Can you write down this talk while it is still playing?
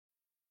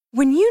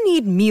When you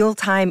need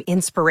mealtime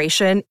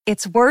inspiration,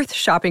 it's worth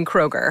shopping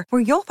Kroger,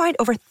 where you'll find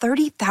over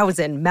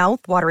 30,000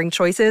 mouth-watering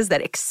choices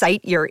that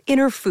excite your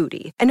inner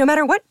foodie. And no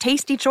matter what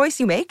tasty choice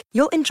you make,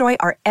 you'll enjoy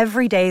our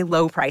everyday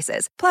low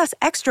prices, plus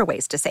extra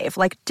ways to save,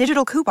 like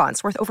digital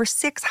coupons worth over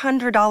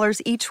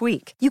 $600 each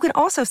week. You can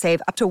also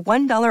save up to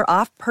 $1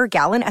 off per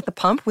gallon at the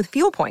pump with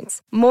fuel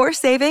points. More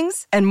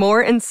savings and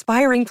more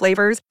inspiring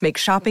flavors make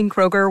shopping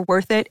Kroger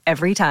worth it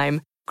every time.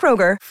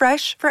 Kroger,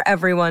 fresh for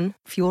everyone.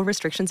 Fuel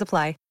restrictions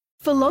apply.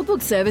 For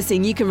logbook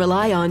servicing you can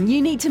rely on,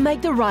 you need to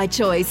make the right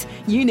choice.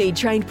 You need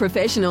trained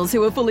professionals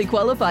who are fully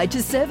qualified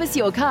to service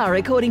your car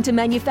according to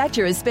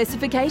manufacturer's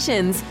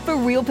specifications. For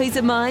real peace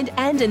of mind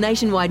and a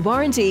nationwide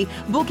warranty,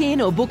 book in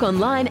or book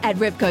online at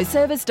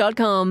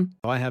repcoservice.com.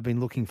 I have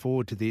been looking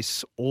forward to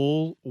this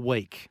all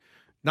week.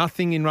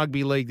 Nothing in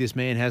rugby league this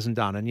man hasn't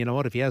done. And you know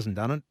what? If he hasn't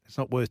done it, it's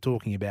not worth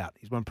talking about.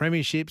 He's won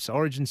premierships,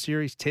 Origin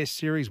Series, Test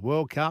Series,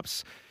 World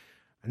Cups.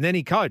 And then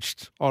he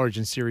coached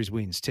Origin Series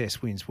wins,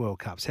 Test wins, World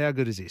Cups. How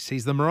good is this?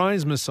 He's the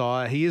Maroons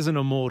Messiah. He is an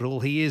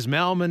immortal. He is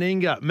Mal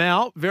Meninga.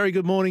 Mal, very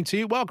good morning to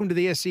you. Welcome to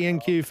the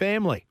SCNQ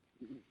family.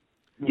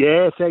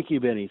 Yeah, thank you,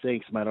 Benny.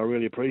 Thanks, mate. I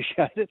really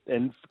appreciate it.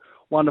 And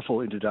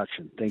wonderful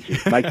introduction. Thank you.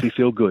 Makes me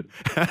feel good.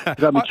 I've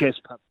got my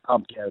chest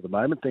pumped out at the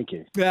moment. Thank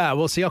you. Yeah,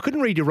 well, see, I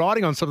couldn't read your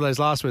writing on some of those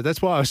last words. That's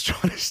why I was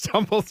trying to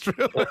stumble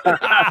through.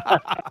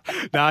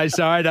 No,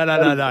 sorry. No.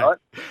 Right.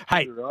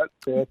 Hey. Right.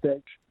 Yeah,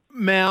 thanks.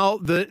 Mal,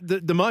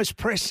 the most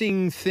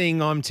pressing thing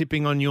I'm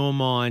tipping on your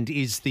mind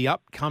is the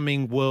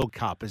upcoming World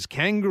Cup. As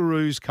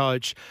Kangaroos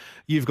coach,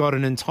 you've got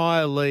an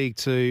entire league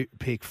to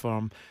pick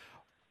from.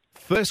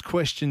 First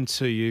question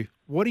to you,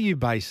 what do you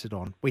base it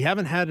on? We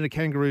haven't had a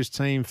Kangaroos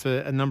team for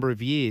a number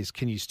of years.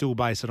 Can you still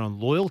base it on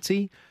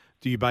loyalty?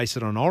 Do you base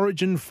it on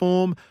origin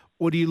form?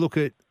 Or do you look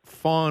at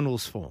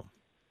finals form?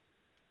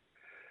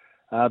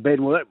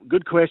 Ben, well,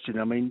 good question.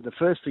 I mean, the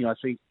first thing I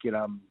think,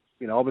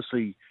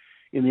 obviously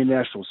in the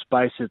international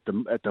space at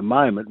the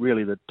moment,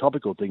 really the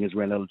topical thing is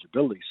around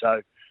eligibility.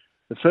 So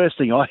the first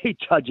thing I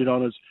judge it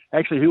on is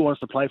actually who wants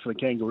to play for the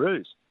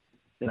Kangaroos.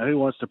 Who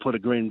wants to put a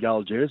green and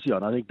gold jersey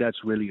on? I think that's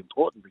really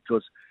important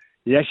because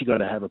you actually got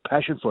to have a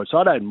passion for it. So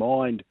I don't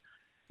mind,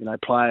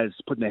 players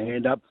putting their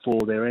hand up for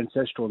their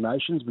ancestral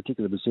nations,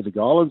 particularly the Pacific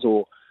Islands,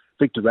 or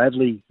Victor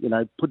Radley,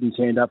 putting his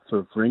hand up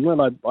for England.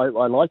 I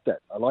like that.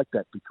 I like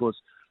that because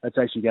that's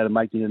actually going to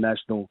make the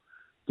international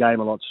game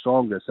a lot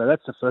stronger. So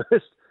that's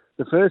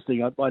the first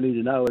thing I need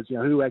to know is,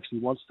 who actually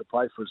wants to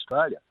play for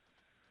Australia.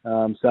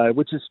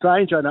 Which is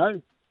strange, I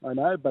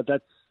know, but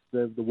that's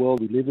the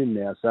world we live in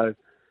now. So,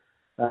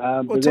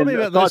 tell me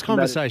about those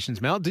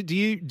conversations, Mel. Do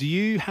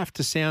you have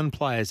to sound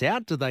players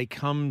out? Do they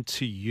come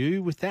to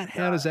you with that?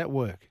 How does that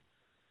work?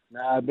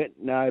 No, Ben,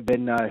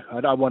 no. I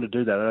don't want to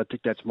do that. I don't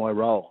think that's my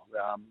role.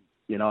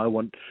 I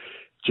want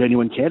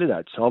genuine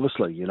candidates,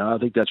 obviously. I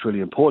think that's really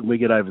important. We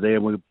get over there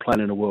and we're playing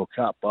in a World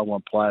Cup. I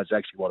want players that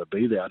actually want to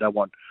be there. I don't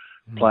want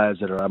players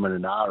that are umming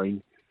and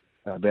ahhing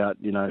about,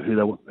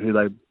 who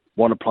they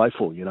want to play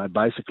for,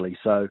 basically.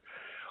 So,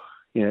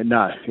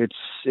 no, it's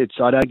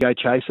I don't go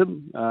chase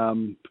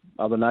them.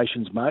 Other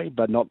nations may,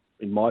 but not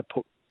in my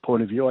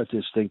point of view. I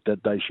just think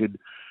that they should,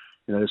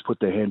 just put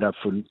their hand up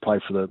and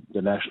play for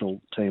the national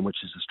team, which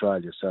is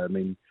Australia. So, I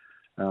mean,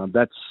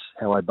 that's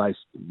how I base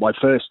my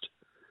first,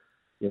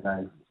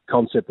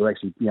 concept of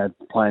actually,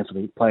 playing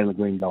the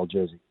green gold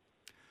jersey.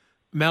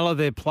 Mal, are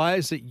there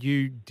players that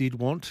you did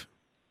want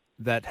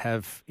that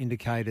have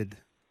indicated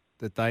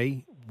that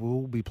they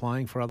will be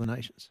playing for other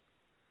nations?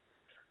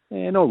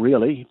 Yeah, not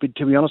really. But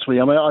to be honest with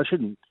you, I mean, I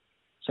shouldn't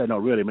say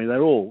not really. I mean,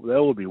 they'll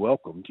all be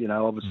welcomed.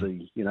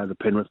 Obviously, the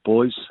Penrith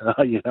boys,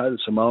 the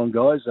Samoan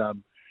guys.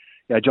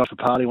 Josh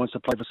Papali wants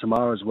to play for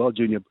Samoa as well.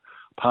 Junior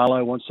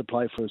Paulo wants to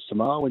play for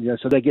Samoa.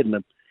 So they're getting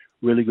a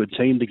really good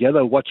team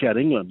together. Watch out,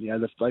 England.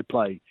 They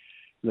play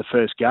the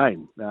first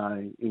game.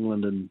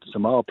 England and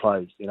Samoa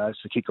play.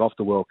 To kick off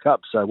the World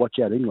Cup. So watch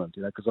out, England.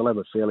 Because they'll have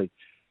a fairly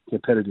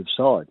competitive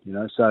side.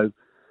 So.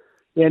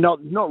 Yeah,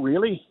 not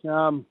really.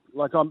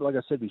 Like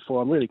I said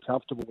before, I'm really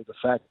comfortable with the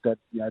fact that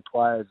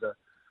players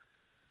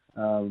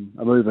are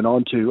moving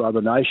on to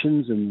other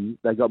nations and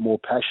they got more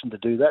passion to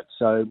do that.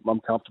 So I'm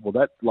comfortable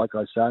with that. Like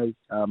I say,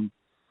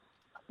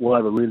 we'll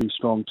have a really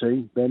strong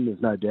team, Ben. There's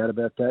no doubt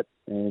about that,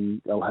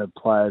 and they'll have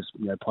players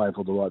playing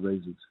for the right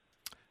reasons.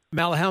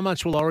 Mal, how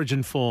much will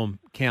Origin form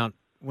count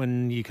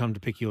when you come to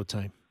pick your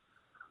team?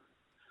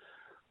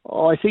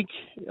 Oh, I think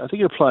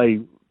it'll play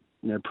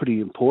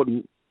pretty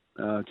important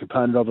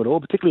component of it all,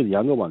 particularly the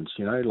younger ones,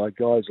 like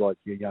guys like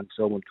your young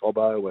Selwyn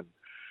Cobbo and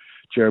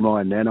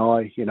Jeremiah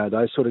Nanai,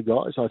 those sort of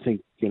guys. I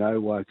think,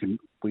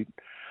 we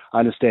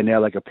understand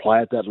now they can play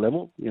at that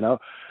level.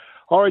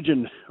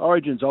 Origin's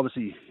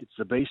obviously, it's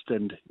the beast,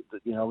 and,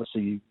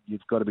 obviously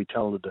you've got to be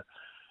talented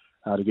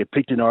to get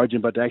picked in Origin,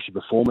 but to actually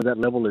perform at that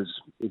level is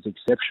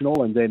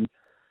exceptional. And then,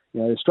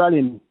 the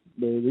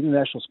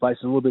international space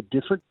is a little bit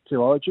different to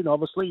Origin,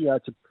 obviously.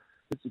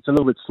 It's a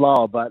little bit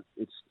slower, but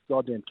it's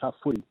goddamn tough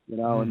footy,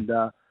 and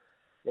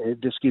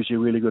it just gives you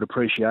a really good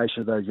appreciation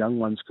of those young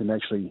ones can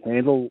actually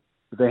handle.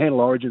 If they handle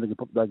Origin,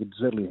 they can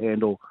certainly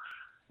handle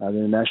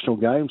in the national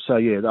game. So,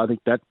 yeah, I think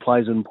that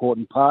plays an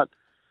important part.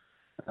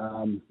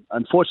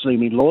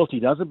 Unfortunately, loyalty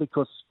doesn't,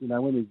 because,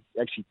 when we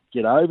actually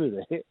get over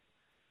there,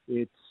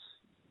 it's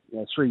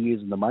 3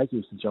 years in the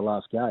making since your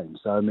last game.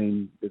 So,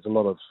 there's a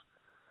lot of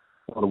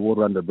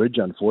water under the bridge,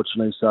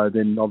 unfortunately. So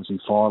then, obviously,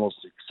 finals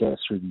success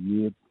through the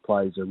year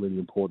plays a really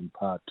important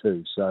part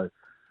too. So,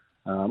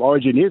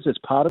 Origin it's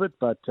part of it,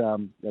 but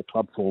their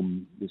club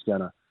form is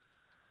going to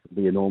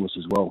be enormous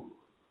as well.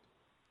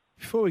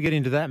 Before we get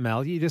into that,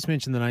 Mal, you just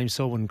mentioned the name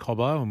Selwyn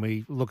Cobbo, and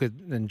we look at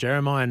and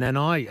Jeremiah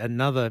Nanai,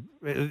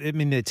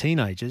 they're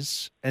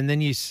teenagers, and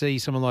then you see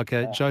someone like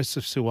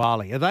Joseph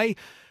Suwali.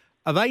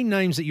 Are they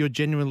names that you're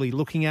genuinely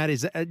looking at?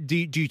 Do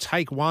you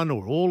take one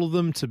or all of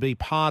them to be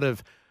part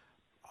of,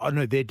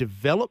 their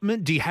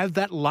development? Do you have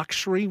that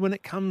luxury when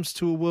it comes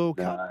to a World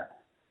Cup?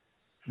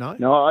 No?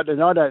 No, I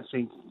don't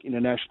think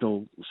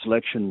international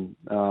selection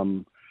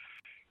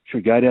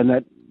should go down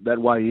that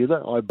way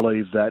either. I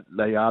believe that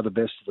they are the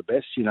best of the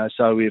best,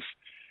 So if,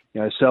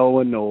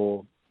 Selwyn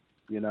or,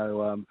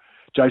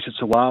 Joseph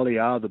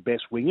Suwali are the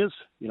best wingers,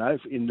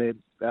 in their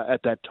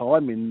at that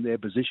time in their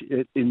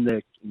position in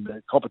their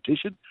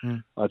competition,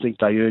 I think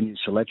they earn your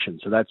selection.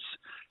 So that's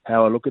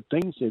how I look at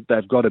things.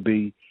 They've got to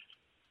be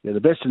the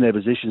best in their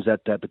positions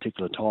at that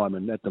particular time,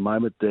 and at the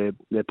moment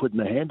they're putting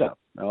their hand up.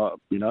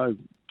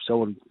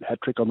 Selwyn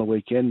hat-trick on the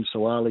weekend.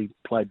 Suwali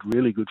played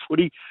really good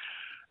footy.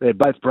 They're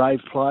both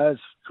brave players,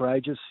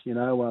 courageous,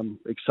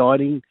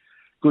 exciting,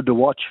 good to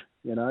watch,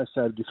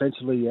 so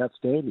defensively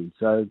outstanding.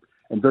 So,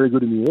 and very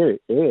good in the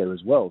air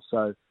as well.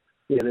 So,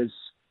 yeah,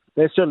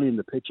 they're certainly in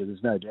the picture.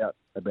 There's no doubt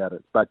about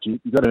it. But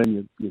you've got to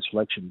earn your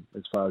selection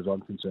as far as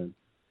I'm concerned.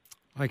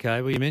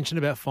 Okay, well, you mentioned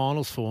about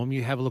finals form.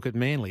 You have a look at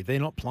Manly. They're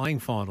not playing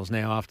finals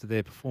now after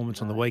their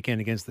performance on the weekend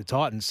against the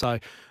Titans. So,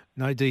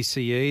 no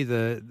DCE,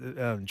 the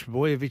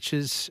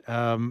Trebojeviches.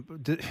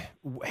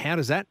 How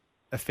does that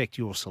affect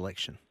your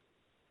selection?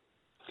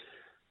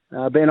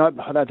 Ben, I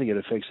don't think it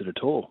affects it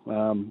at all.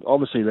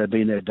 Obviously, they've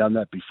been there, done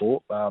that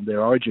before.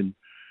 Their origin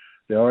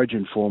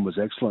form was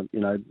excellent.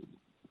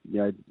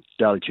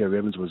 Daly Cherry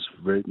Evans was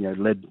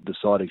led the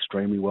side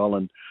extremely well,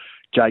 and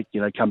Jake,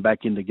 come back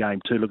into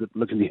game two. Look at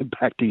the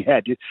impact he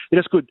had.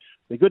 It's good.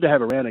 They're good to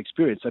have around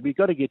experience. So you've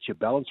got to get your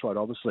balance right,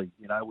 obviously.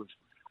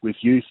 With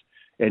youth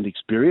and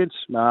experience.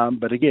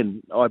 But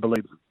again, I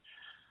believe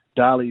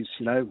Daly's,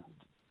 in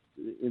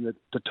the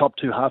top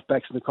two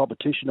halfbacks in the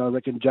competition. I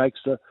reckon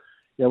Jake's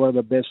one of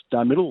the best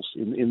middles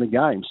in the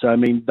game. So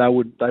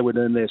they would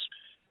earn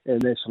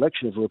their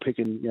selection if we were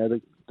picking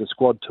the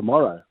squad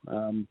tomorrow.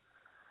 So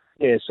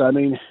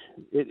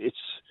it's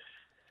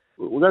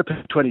we're going to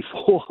pick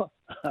 24,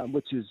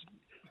 which is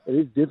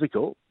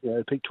difficult.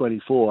 Pick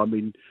 24.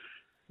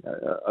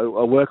 I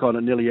work on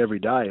it nearly every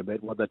day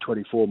about what that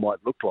 24 might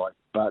look like,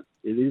 but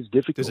it is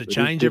difficult. Does it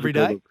change every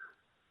day?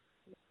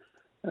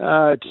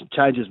 It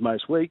changes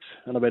most weeks,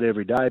 and about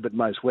every day, but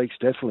most weeks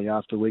definitely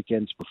after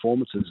weekends'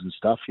 performances and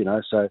stuff.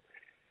 So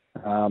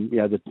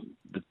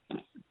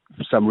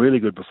some really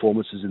good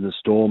performances in the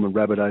Storm and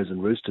Rabbitohs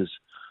and Roosters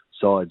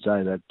sides,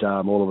 that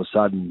all of a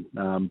sudden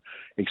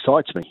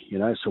excites me.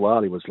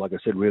 Suwali was, like I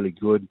said, really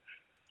good.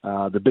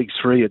 The big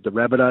three at the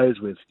Rabbitohs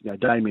with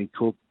Damien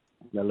Cook,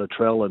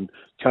 Latrell and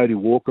Cody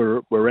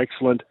Walker were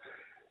excellent,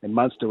 and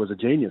Munster was a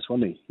genius,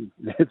 wasn't he?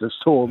 The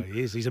Storm. Oh,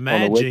 he is. He's a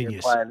mad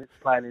genius.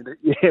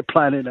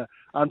 Playing in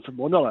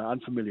not an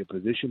unfamiliar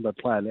position, but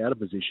playing out of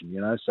position.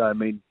 So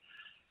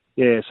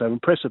so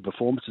impressive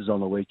performances on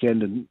the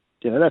weekend, and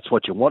that's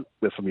what you want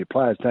from your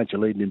players, don't you?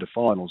 Leading into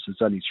finals,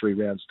 there's only 3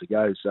 rounds to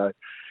go, so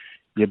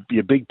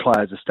your big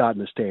players are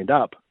starting to stand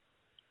up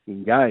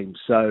in games.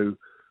 So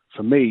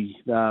for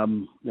me,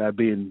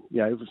 being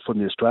from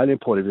the Australian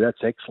point of view,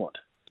 that's excellent.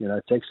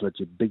 It's excellent.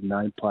 Your big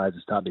name players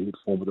are starting to hit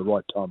form at the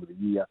right time of the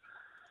year.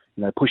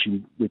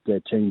 Pushing with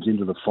their teams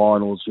into the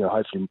finals.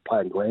 Hopefully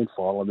playing grand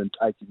final and then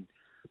taking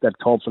that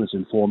confidence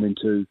and form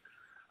into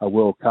a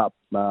World Cup.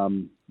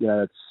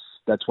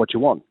 That's what you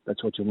want.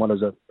 That's what you want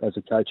as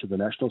a coach of the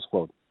national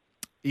squad.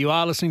 You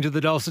are listening to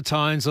the dulcet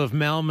tones of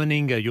Mal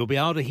Meninga. You'll be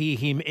able to hear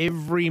him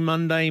every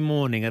Monday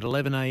morning at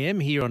 11 a.m.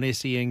 here on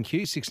SENQ,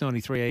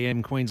 6:93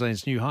 a.m.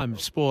 Queensland's new home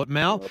of sport.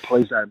 Mal,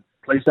 please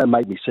don't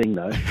make me sing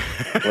though.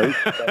 Please.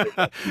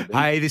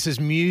 Hey, this is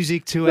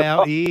music to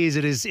our ears.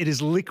 It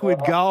is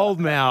liquid gold,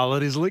 Mal.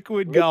 It is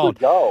liquid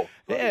gold. Liquid gold.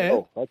 Yeah.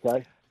 Oh,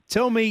 okay.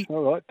 Tell me.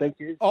 All right. Thank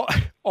you.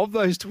 Of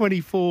those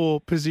 24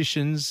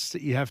 positions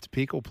that you have to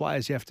pick, or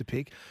players you have to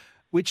pick,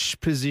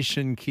 which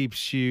position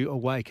keeps you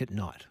awake at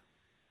night?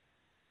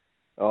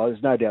 Oh,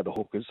 there's no doubt the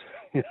hookers.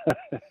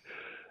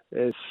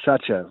 There's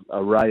such an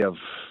array of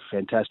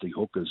fantastic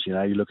hookers. You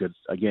look at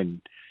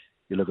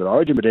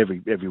Origin, but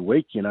every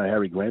week,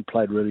 Harry Grant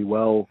played really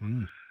well.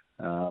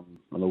 On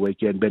the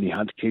weekend, Benny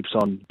Hunt keeps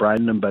on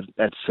braining them, but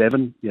at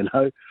 7,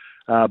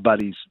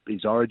 but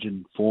his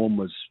Origin form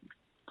was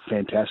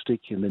fantastic.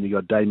 And then you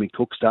got Damien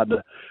Cook starting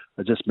to,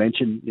 I just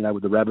mentioned,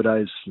 with the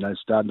Rabbitohs,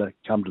 starting to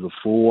come to the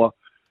fore.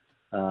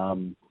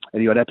 And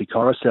you got Api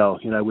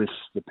Coruscant, with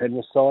the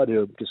Penrith side,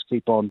 who just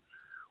keep on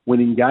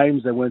winning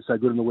games. They weren't so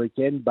good on the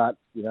weekend, but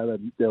they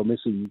were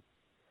missing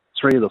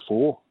 3 of the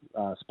 4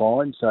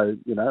 spine. So,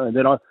 you know, and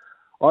then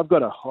I've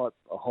got a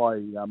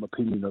high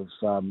opinion of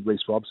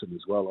Reece Robson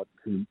as well,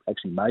 who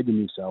actually made the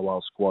New South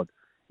Wales squad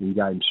in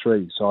Game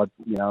 3. So, and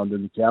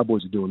then the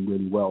Cowboys are doing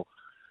really well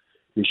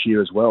this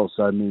year as well.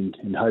 So, I mean,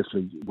 and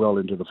hopefully well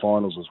into the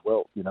finals as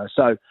well, you know.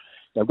 So,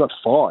 I've got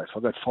 5.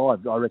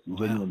 I reckon,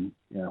 genuine,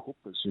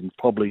 hookers, and you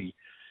probably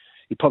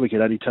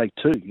could only take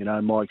 2. You know,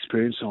 in my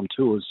experience on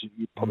tours,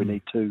 you probably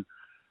need 2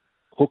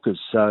 hookers.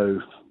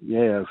 So,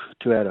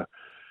 2 out of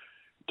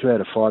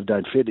 5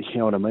 don't fit. You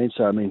know what I mean?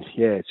 So, I mean,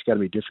 it's going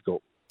to be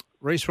difficult.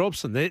 Reece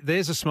Robson,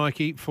 there's a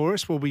smoky for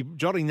us. We'll be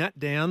jotting that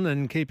down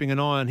and keeping an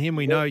eye on him.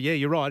 We know,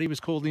 you're right. He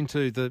was called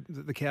into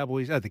the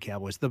Cowboys,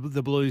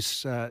 the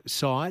Blues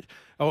side,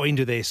 or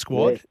into their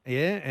squad,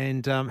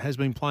 and has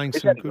been playing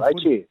some good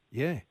footy.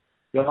 Yeah,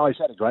 he's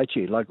had a great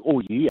year. Like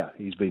all year,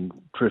 he's been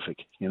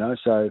terrific. You know,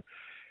 so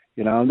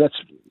and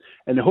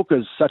the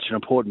hooker's such an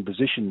important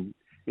position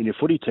in your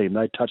footy team.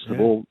 They touch the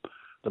ball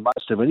the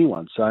most of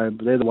anyone, so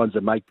they're the ones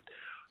that make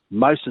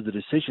most of the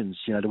decisions,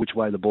 to which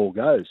way the ball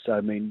goes. So,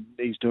 I mean,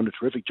 he's doing a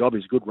terrific job.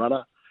 He's a good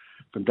runner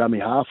from dummy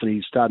half, and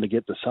he's starting to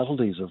get the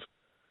subtleties of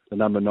the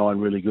number 9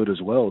 really good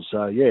as well.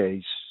 So,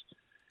 he's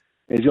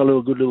got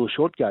a good little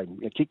short game,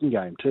 a kicking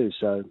game too.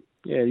 So,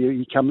 I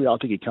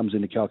think he comes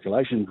into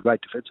calculation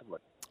great defensively.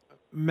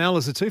 Mal,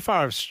 is it too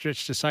far of a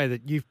stretch to say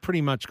that you've pretty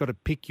much got to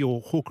pick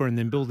your hooker and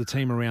then build a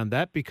team around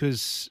that?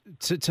 Because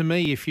to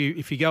me, if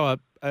you go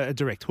a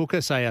direct hooker,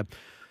 say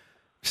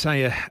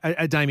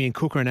a Damien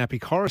Cook or an Api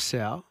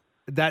Coruscant,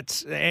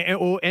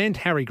 and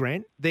Harry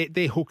Grant,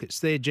 they're hookers.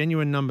 They're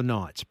genuine number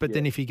 9s. But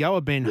then if you go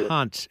a Ben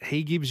Hunt,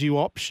 he gives you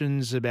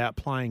options about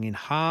playing in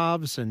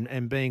halves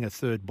and being a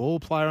third ball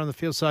player on the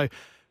field. So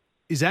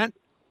is that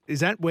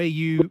where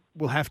you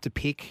will have to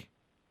pick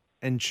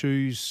and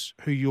choose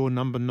who your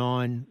number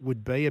 9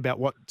 would be, about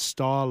what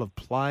style of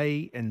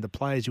play and the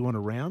players you want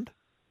around?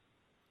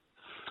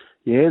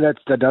 Yeah,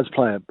 that does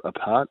play a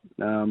part.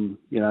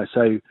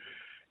 So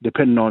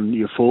depending on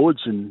your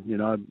forwards, and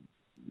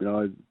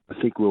I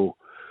think we'll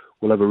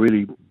have a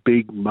really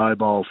big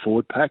mobile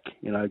forward pack,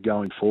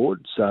 going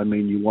forward. So I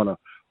mean, you want a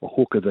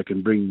hooker that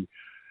can bring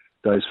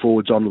those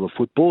forwards onto the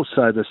football.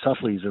 So the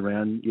subtleties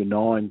around your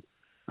 9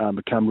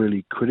 become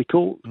really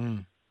critical.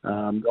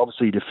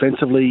 Obviously,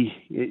 defensively,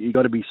 you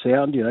got to be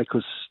sound,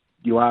 because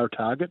you are a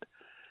target.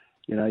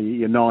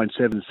 Your 9,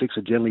 7, 6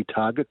 are generally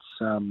targets.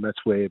 That's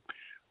where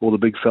all the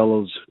big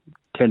fellas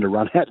tend to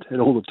run at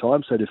all the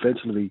time. So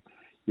defensively,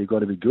 you've got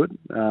to be good.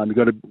 You've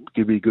got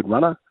to be a good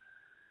runner,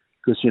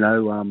 because you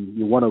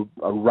want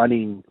a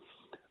running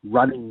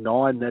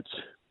 9. That's,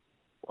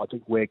 I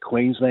think, where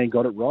Queensland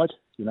got it right.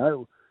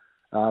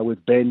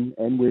 With Ben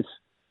and with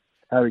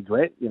Harry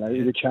Grant,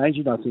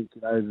 interchanging. I think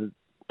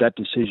that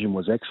decision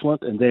was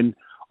excellent. And then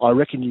I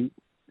reckon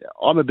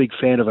I'm a big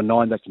fan of a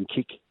 9 that can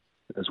kick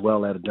as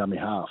well out of dummy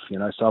half.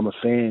 So I'm a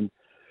fan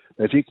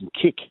that if you can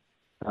kick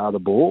the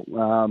ball,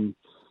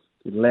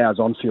 it allows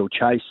on-field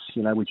chase,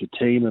 with your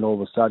team, and all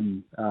of a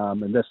sudden,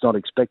 and that's not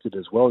expected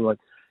as well. Like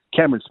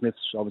Cameron Smith's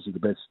obviously the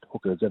best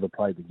hooker that's ever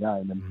played the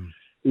game, and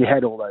he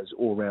had all those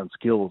all-round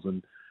skills.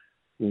 And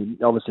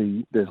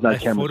obviously, there's no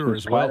Cameron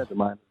Smith playing at the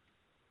moment.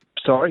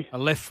 Sorry, a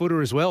left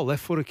footer as well,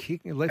 left footer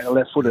kick, a left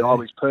footer. Oh,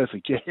 he's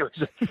perfect. Yeah,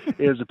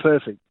 he was a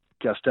perfect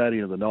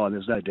custodian of the 9.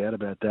 There's no doubt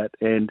about that.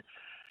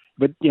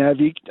 But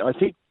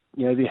if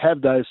you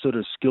have those sort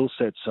of skill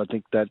sets, I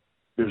think that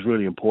is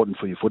really important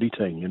for your footy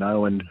team.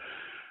 And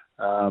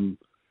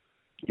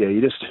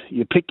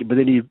you pick, but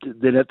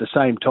then at the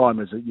same time,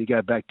 as you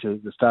go back to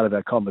the start of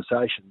our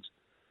conversations,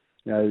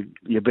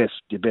 your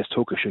best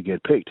hooker should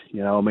get picked.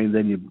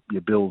 Then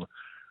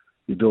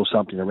you build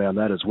something around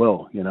that as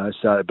well.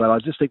 So, but I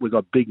just think we've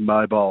got big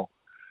mobile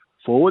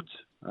forwards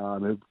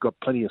who've got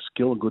plenty of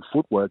skill and good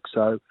footwork.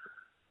 So,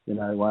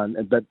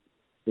 but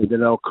then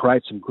they'll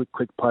create some quick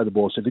play of the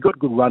ball. So if you've got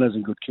good runners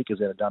and good kickers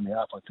out of dummy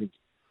half, I think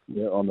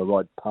you're on the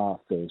right path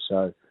there.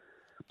 So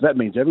that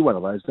means every one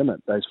of those, doesn't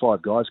it? Those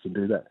 5 guys can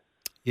do that.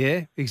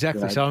 Yeah,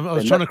 exactly. So I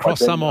was trying to cross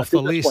some off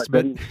the list.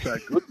 But so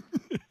good.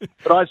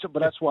 but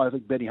that's why I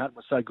think Benny Hunt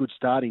was so good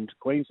starting to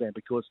Queensland,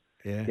 because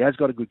he has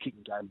got a good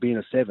kicking game, being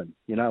a 7.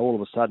 All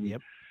of a sudden,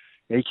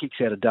 he kicks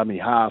out a dummy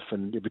half,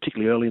 and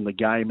particularly early in the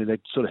game, and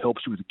that sort of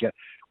helps you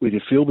with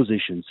your field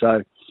position.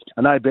 So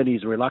I know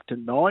Benny's a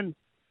reluctant 9,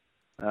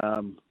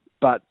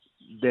 but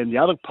then the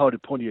other point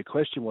of your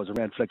question was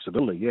around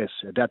flexibility. Yes,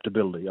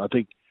 adaptability. I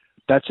think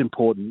that's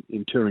important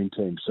in touring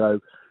teams. So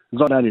it's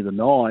not only the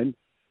 9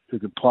 who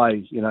can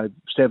play,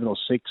 7 or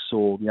 6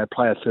 or,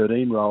 play a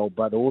 13 role,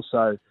 but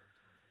also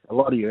a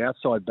lot of your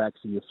outside backs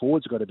and your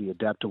forwards have got to be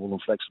adaptable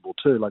and flexible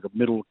too. Like a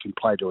middle can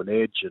play to an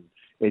edge and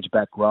edge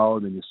back role,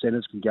 and then your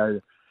centres can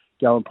go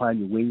and play in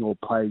your wing or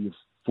play your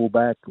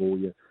fullback, or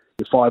your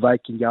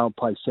 5'8" can go and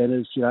play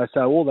centres.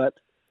 So all that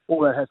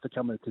has to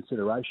come into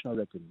consideration, I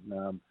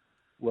reckon.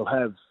 We'll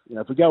have,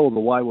 if we go all the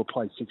way, we'll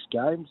play 6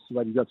 games.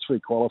 But you've got 3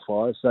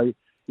 qualifiers, so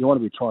you want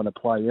to be trying to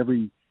play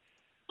every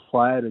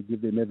player to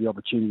give them every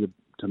opportunity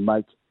to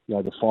make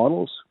the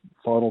final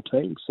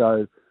team.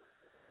 So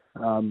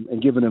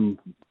and giving them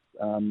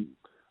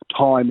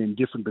time in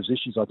different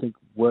positions, I think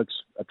works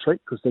a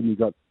treat, because then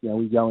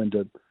we go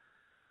into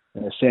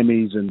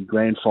semis and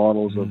grand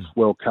finals of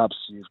World Cups.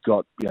 You've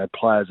got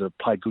players that have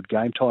played good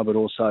game time, but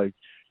also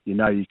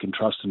you can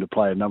trust them to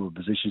play a number of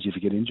positions if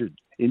you get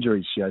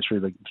injuries through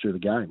the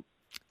game.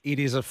 It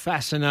is a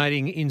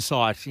fascinating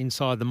insight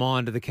inside the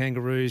mind of the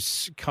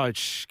Kangaroos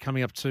coach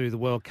coming up to the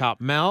World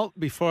Cup. Mal,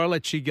 before I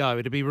let you go,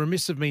 it'd be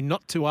remiss of me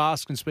not to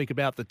ask and speak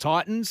about the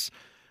Titans,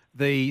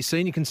 the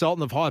senior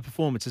consultant of high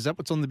performance. Is that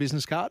what's on the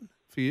business card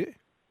for you?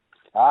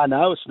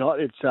 No, it's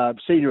not. It's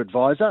senior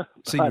advisor.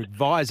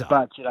 Advisor.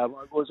 But,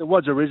 it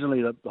was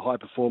originally the high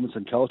performance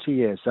and culture,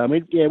 yeah. So,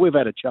 we've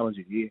had a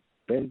challenging year,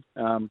 Ben.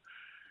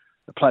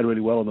 They played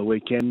really well on the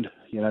weekend,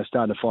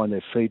 starting to find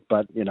their feet,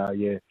 but,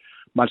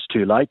 much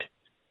too late.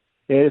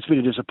 Yeah, it's been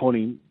a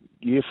disappointing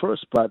year for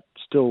us, but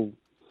still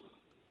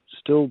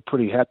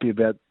pretty happy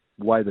about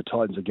the way the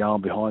Titans are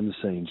going behind the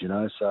scenes,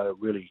 so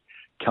really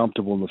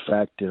comfortable in the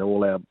fact that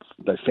all our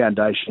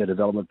foundation, our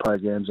development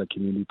programs, our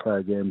community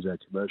programs, our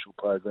commercial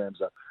programs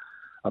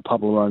are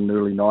pumping along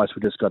really nice.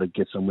 We just got to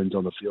get some wins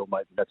on the field,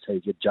 mate. That's how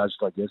you get judged,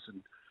 I guess.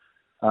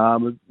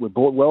 And we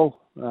bought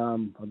well.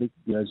 I think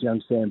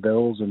young Sam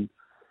Bells and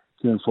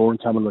Kieran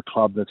Foran coming to the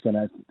club, that's going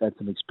to add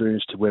some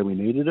experience to where we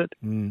needed it.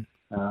 Going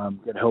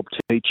to help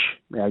teach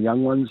our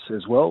young ones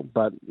as well.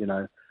 But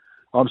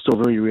I'm still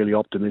really, really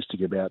optimistic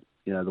about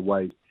the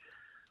way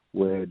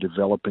we're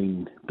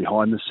developing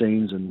behind the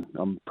scenes, and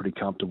I'm pretty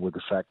comfortable with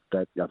the fact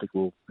that I think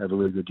we'll have a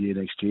really good year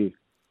next year.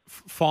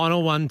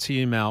 Final one to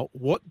you, Mal.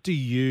 What do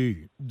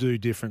you do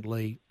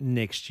differently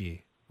next year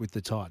with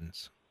the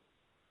Titans?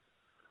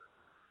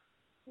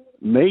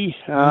 Me?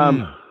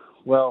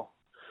 Well,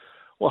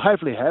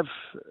 hopefully have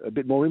a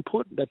bit more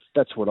input.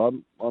 That's what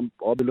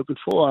I'll be looking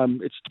for.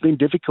 It's been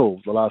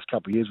difficult the last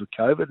couple of years with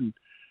COVID,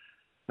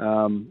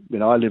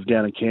 and I live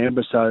down in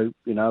Canberra, so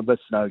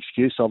that's no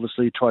excuse.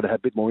 Obviously, try to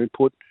have a bit more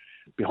input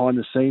behind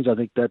the scenes. I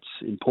think that's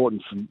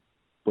important from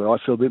where I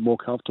feel a bit more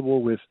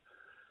comfortable with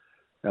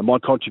my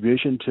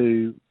contribution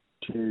to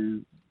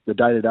the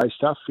day-to-day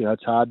stuff.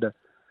 It's hard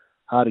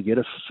to get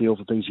a feel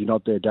for things you're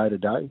not there day to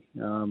day.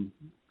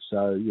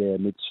 So yeah,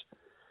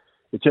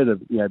 it's either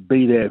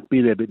be there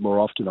a bit more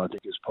often. I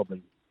think is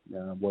probably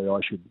where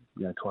I should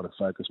try to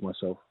focus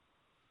myself.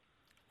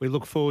 We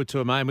look forward to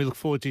it, mate, and we look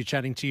forward to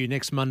chatting to you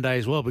next Monday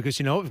as well, because,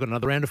 we've got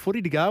another round of footy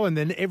to go, and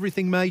then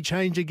everything may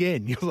change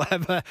again. You'll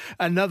have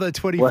another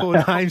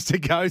 24 games to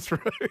go through.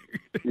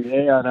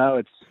 Yeah, I know.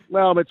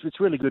 It's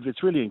really good.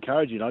 It's really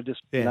encouraging. I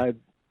just,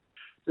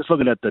 just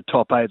looking at the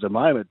top 8 at the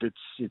moment,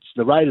 it's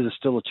the Raiders are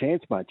still a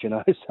chance, mate,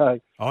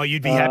 So,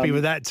 you'd be happy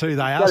with that too.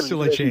 They are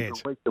still a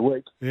chance. Week to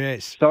week.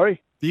 Yes.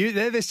 Sorry?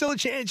 They're still a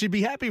chance. You'd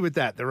be happy with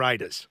that, the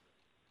Raiders.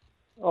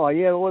 Oh,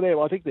 yeah.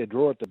 Well, I think their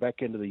draw at the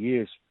back end of the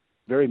year is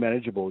very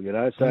manageable,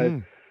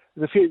 So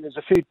there's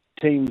a few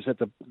teams at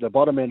the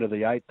bottom end of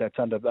the 8 that's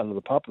under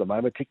the pump at the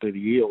moment, particularly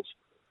the Eels.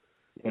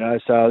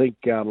 So I think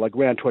like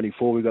round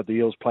 24, we've got the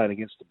Eels playing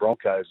against the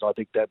Broncos. I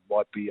think that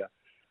might be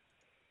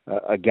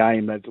a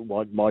game that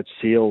might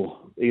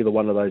seal either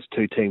one of those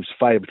two teams'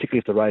 favour, particularly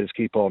if the Raiders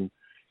keep on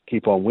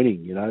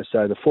winning.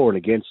 So the for and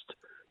against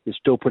is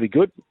still pretty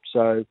good.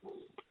 So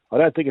I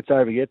don't think it's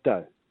over yet,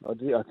 though. I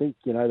think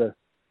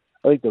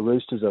I think the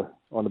Roosters are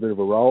on a bit of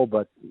a roll,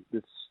 but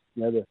it's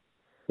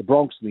the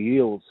Bronx and the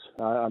Eels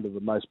are under the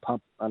most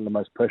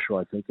pressure,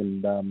 I think,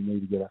 and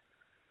need to get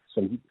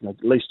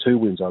at least 2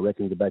 wins, I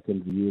reckon, at the back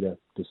end of the year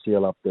to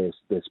seal up their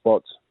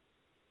spots.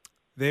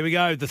 There we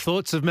go. The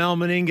thoughts of Mal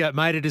Meninga.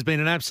 Mate, it has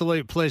been an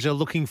absolute pleasure.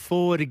 Looking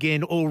forward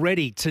again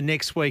already to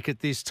next week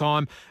at this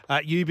time.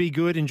 You be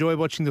good. Enjoy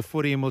watching the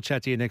footy, and we'll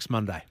chat to you next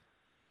Monday.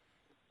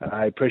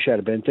 I appreciate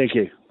it, Ben. Thank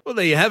you. Well,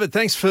 there you have it.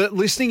 Thanks for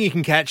listening. You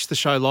can catch the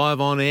show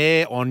live on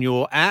air on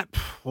your app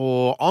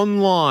or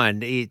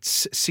online.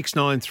 It's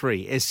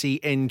 693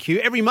 SENQ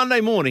every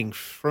Monday morning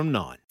from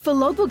 9. For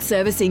logbook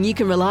servicing you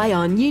can rely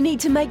on, you need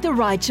to make the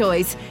right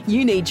choice.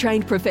 You need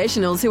trained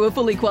professionals who are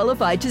fully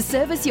qualified to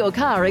service your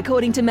car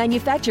according to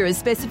manufacturer's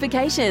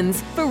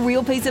specifications. For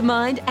real peace of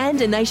mind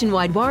and a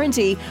nationwide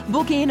warranty,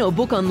 book in or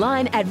book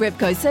online at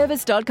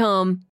repcoservice.com.